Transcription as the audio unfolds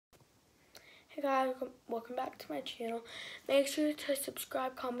Hey guys, welcome back to my channel. Make sure to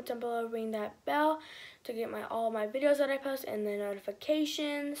subscribe, comment down below, ring that bell to get all my videos that I post and the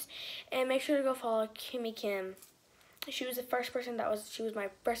notifications. And make sure to go follow Kimmy Kim. She was the first person she was my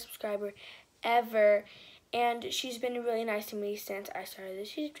first subscriber ever. And she's been really nice to me since I started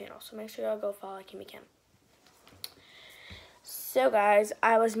this YouTube channel. So make sure y'all go follow Kimmy Kim. So guys,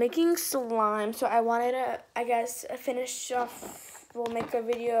 I was making slime, so I wanted to, I guess, finish off. We'll make a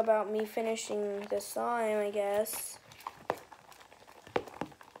video about me finishing the slime, I guess.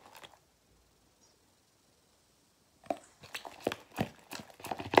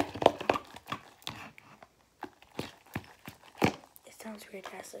 It sounds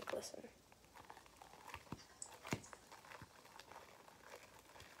fantastic, listen.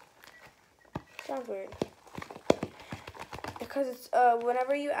 Sounds weird. Because it's,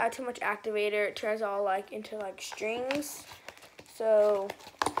 whenever you add too much activator, it turns all like into like strings. So,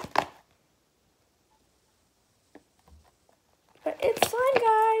 but it's slime,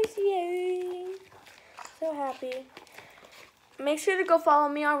 guys, yay. So happy. Make sure to go follow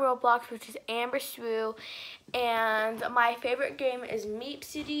me on Roblox, which is Amber Swoo. And my favorite game is Meep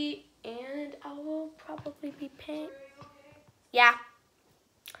City. And I will probably be playing. Yeah.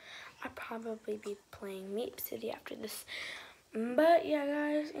 I'll probably be playing Meep City after this. But yeah,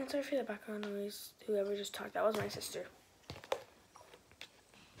 guys. And sorry for the background noise. Whoever just talked, that was my sister.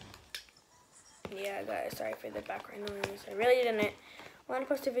 Yeah, guys. Sorry for the background noise. I really didn't want to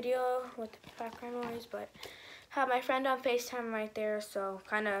post a video with the background noise, but have my friend on FaceTime right there, so I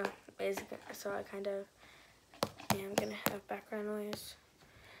kind of am gonna have background noise.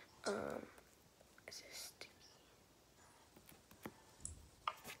 Is this sticky?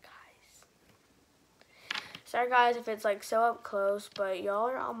 Guys. Sorry guys if it's like so up close, but y'all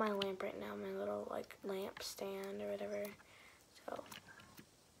are on my lamp right now, my little like lamp stand or whatever. So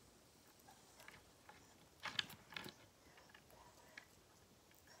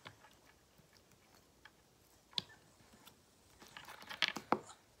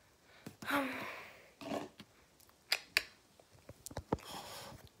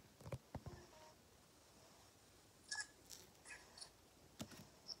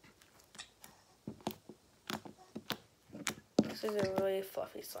this is a really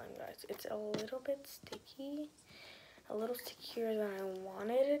fluffy slime, guys. It's a little bit sticky. A little stickier than I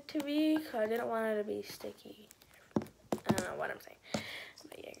wanted it to be, because I didn't want it to be sticky. I don't know what I'm saying.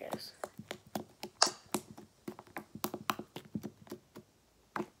 But yeah, guys.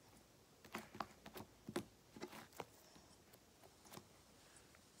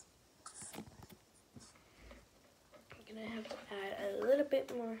 I'm going to have to add a little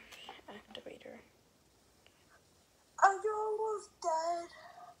bit more activator. Are you almost dead?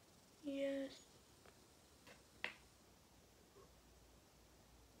 Yes.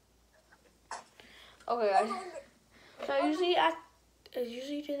 Okay, guys. So I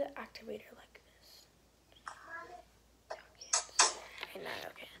usually do the activator like this. Okay,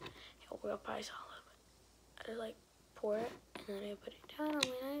 not okay. We'll probably saw a little bit. I just like pour it and then I put it down on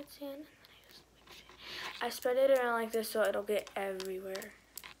my nightstand and then I just mix it. I spread it around like this so it'll get everywhere,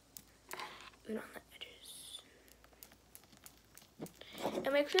 even on the edges.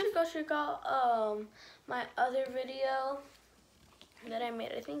 And make sure to go check out my other video that I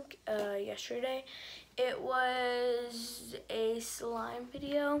made, I think yesterday. It was a slime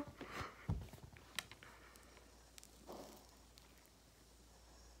video.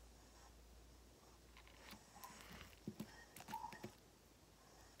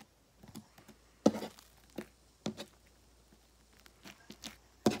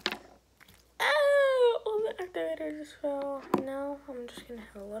 Oh, all the activator just fell. Now I'm just gonna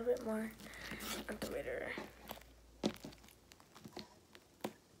have a little bit more activator.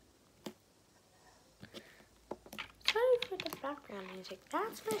 Sorry for the background music.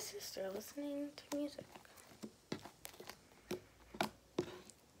 That's my sister listening to music.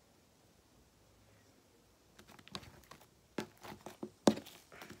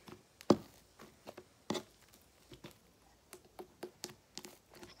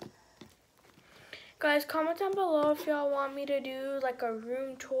 Guys, comment down below if y'all want me to do like a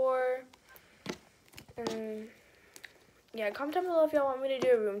room tour. And yeah, comment down below if y'all want me to do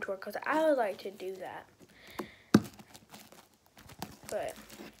a room tour, because I would like to do that. But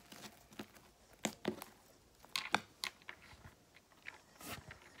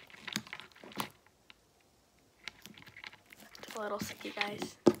it's a little sticky,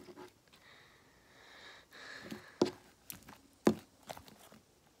 guys.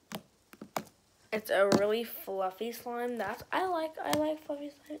 It's a really fluffy slime. I like fluffy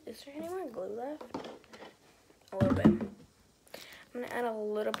slime. Is there any more glue left? A little bit. I'm gonna add a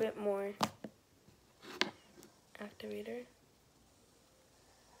little bit more activator.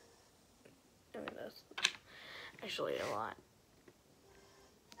 I mean, that's actually a lot.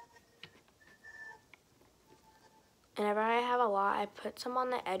 Whenever I have a lot, I put some on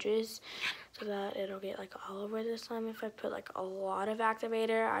the edges so that it'll get like all over this time. If I put like a lot of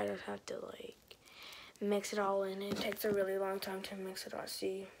activator, I just have to like mix it all in. It takes a really long time to mix it all.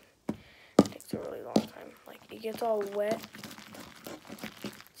 See, it takes a really long time. Like it gets all wet.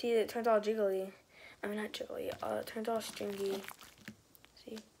 See, it turns all jiggly. I mean, not jiggly. It turns all stringy.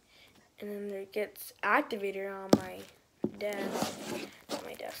 See, and then there gets activator on my desk. Not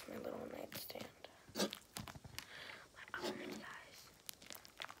my desk, my little nightstand.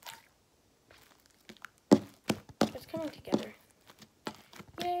 It's coming together.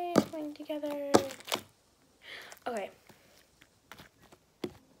 Yay, it's coming together. Okay.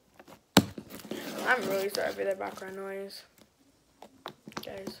 I'm really sorry for the background noise,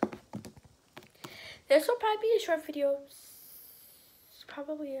 guys. This will probably be a short video.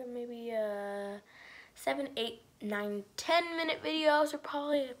 Probably maybe a 7, 8, 9, 10-minute video. So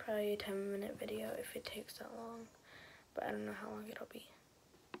probably a 10-minute video if it takes that long. But I don't know how long it'll be.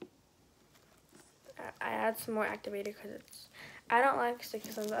 I add some more activator because it's. I don't like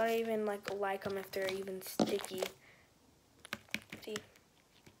sticky ones. I don't even like them if they're even sticky. See.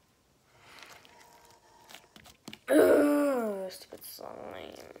 Ugh, stupid slime.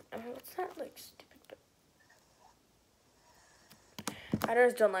 I mean, it's not like stupid, but I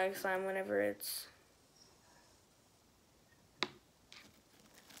just don't like slime whenever it's.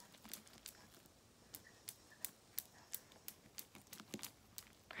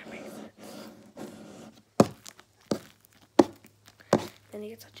 Then it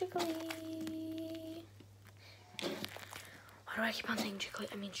gets all jiggly. Why do I keep on saying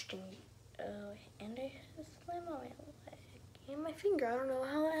jiggly? I mean stringy. Oh, and I have slime on my leg and my finger. I don't know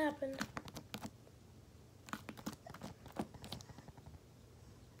how that happened.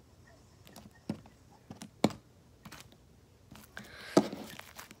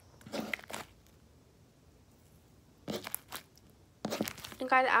 And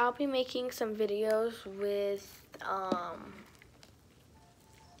guys, I'll be making some videos with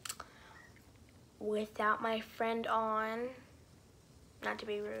without my friend on. Not to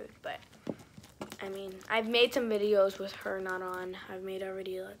be rude, but I mean, I've made some videos with her not on. I've made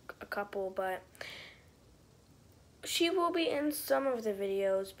already like a couple, but she will be in some of the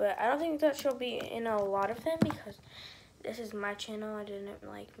videos, but I don't think that she'll be in a lot of them because this is my channel. I didn't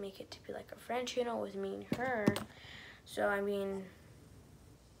like make it to be like a friend channel with me and her. So I mean,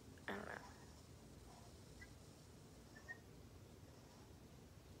 I don't know.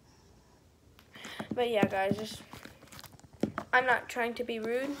 But yeah, guys, just I'm not trying to be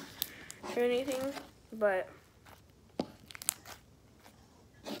rude or anything, but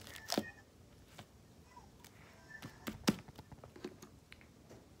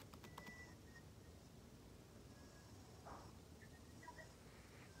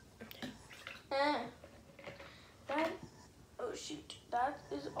that, oh shoot, that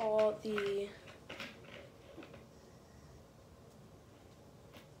is all the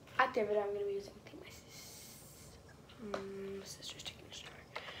activity I'm gonna be using. I think my sister's taking a shower.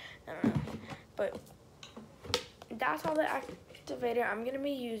 I don't know, but that's all the activator I'm gonna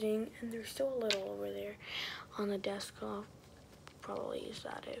be using, and there's still a little over there on the desk. I'll probably use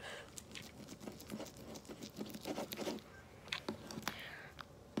that if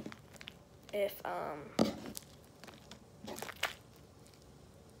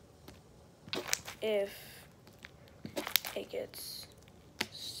it gets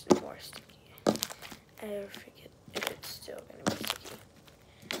more sticky. I forget if it's still gonna be sticky.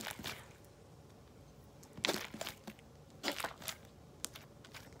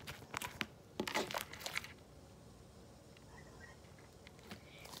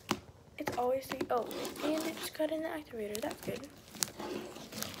 It's always sticky. Oh, and it just got in the activator. That's good.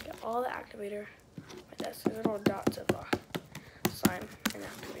 Got all the activator. That's little dots of slime and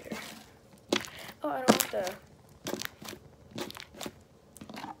activator. Oh, I don't want the.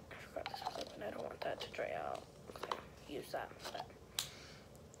 I forgot this was open. I don't want that to dry out. Okay, use that instead.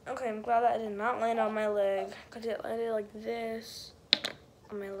 Okay, I'm glad that did not land on my leg because it landed like this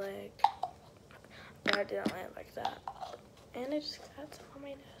on my leg. But I didn't land like that. And I just got some on my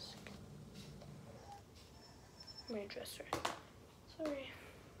desk. My dresser. Sorry.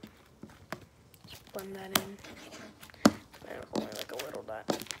 Just blend that in. And only like a little dot.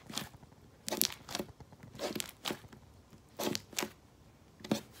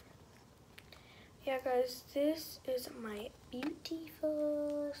 Yeah, guys, this is my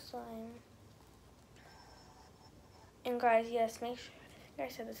beautiful slime. And guys, yes, make sure I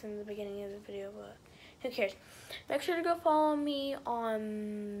said this in the beginning of the video, but who cares? Make sure to go follow me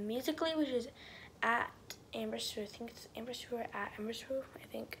on Musical.ly, which is at Amber Sue. I think it's Amber Sue or at Amber Sue. I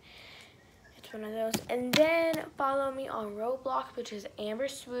think it's one of those. And then follow me on Roblox, which is Amber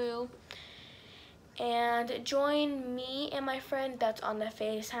Sue. And join me and my friend that's on the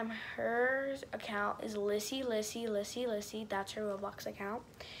FaceTime. Her account is Lissy. That's her Roblox account.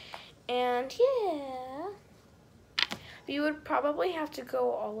 And yeah, you would probably have to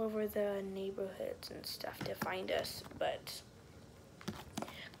go all over the neighborhoods and stuff to find us, but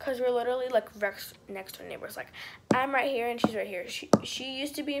because we're literally like next to our neighbors. Like, I'm right here and she's right here. She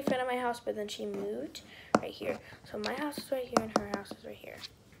used to be in front of my house, but then she moved right here. So my house is right here and her house is right here.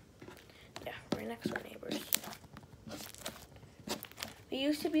 Yeah, we're next to our neighbors. We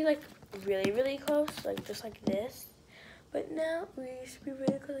used to be like really close, like just like this. But now, we used to be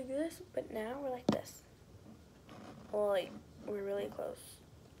really close like this, but now we're like this. Well, like, we're really close.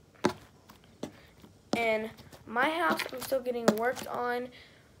 And my house, I'm still getting worked on.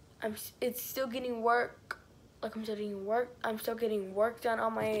 It's still getting work. Like, I'm still getting work done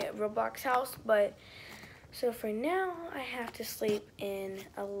on my Roblox house. But, so for now, I have to sleep in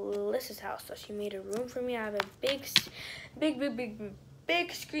Alyssa's house. So she made a room for me. I have a big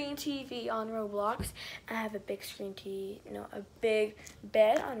screen TV on Roblox. I have a big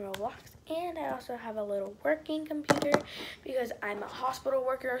bed on Roblox, and I also have a little working computer because I'm a hospital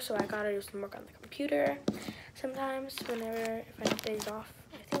worker, so I gotta do some work on the computer sometimes if I have days off.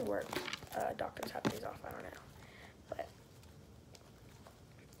 I think doctors have days off, I don't know. But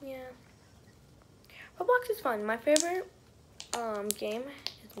yeah, Roblox is fun. My favorite game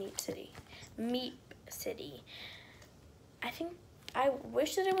is Meep City. I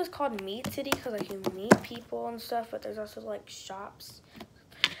wish that it was called Meat City because I can meet people and stuff, but there's also like shops.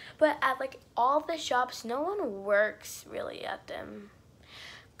 But at like all the shops, no one works really at them.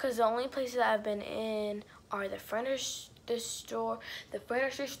 Because the only places that I've been in are the furniture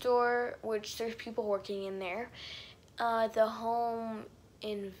store, which there's people working in there. The Home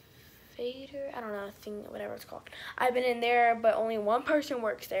Invader, I don't know, whatever it's called. I've been in there, but only one person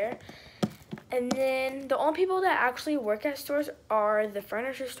works there. And then the only people that actually work at stores are the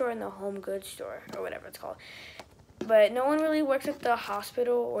furniture store and the home goods store, or whatever it's called. But no one really works at the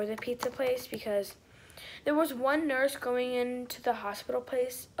hospital or the pizza place because there was one nurse going into the hospital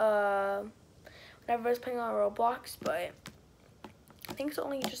place whenever I was playing on Roblox, but I think it's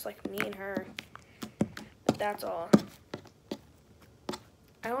only just like me and her. But that's all.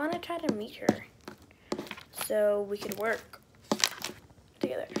 I want to try to meet her so we could work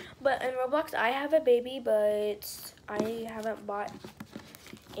together. But in Roblox, I have a baby, but I haven't bought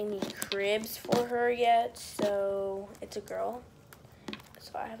any cribs for her yet, so it's a girl.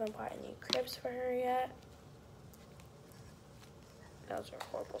 So I haven't bought any cribs for her yet. That was a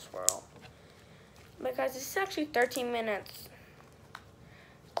horrible swirl. But guys, this is actually 13 minutes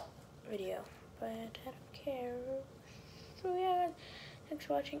video, but I don't care. So yeah, thanks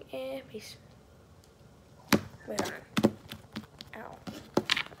for watching and peace. Wait on. Ow.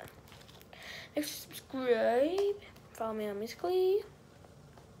 Make sure to subscribe. Follow me on Musical.ly.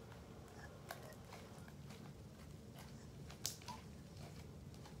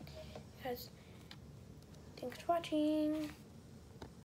 Guys, thanks for watching.